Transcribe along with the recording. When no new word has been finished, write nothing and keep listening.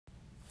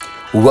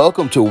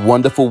Welcome to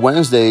Wonderful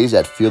Wednesdays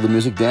at Feel the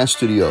Music Dance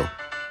Studio.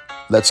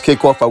 Let's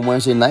kick off our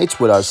Wednesday nights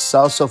with our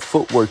salsa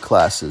footwork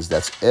classes.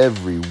 That's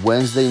every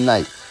Wednesday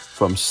night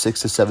from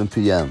 6 to 7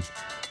 p.m.,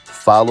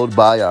 followed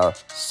by our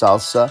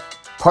salsa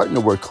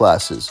partner work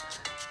classes.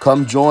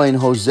 Come join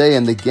Jose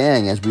and the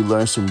gang as we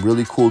learn some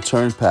really cool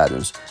turn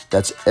patterns.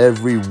 That's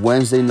every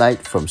Wednesday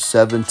night from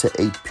 7 to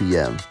 8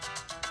 p.m.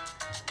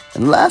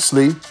 And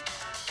lastly,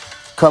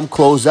 come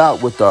close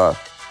out with our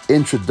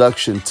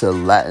introduction to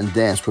Latin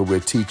dance, where we're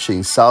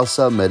teaching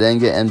salsa,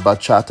 merengue, and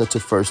bachata to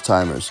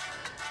first-timers.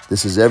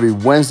 This is every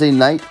Wednesday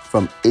night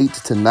from 8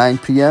 to 9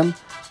 p.m.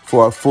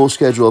 For our full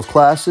schedule of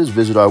classes,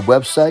 visit our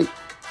website.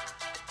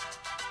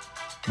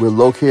 We're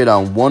located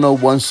on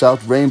 101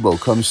 South Rainbow.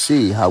 Come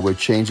see how we're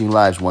changing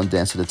lives one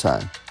dance at a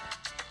time.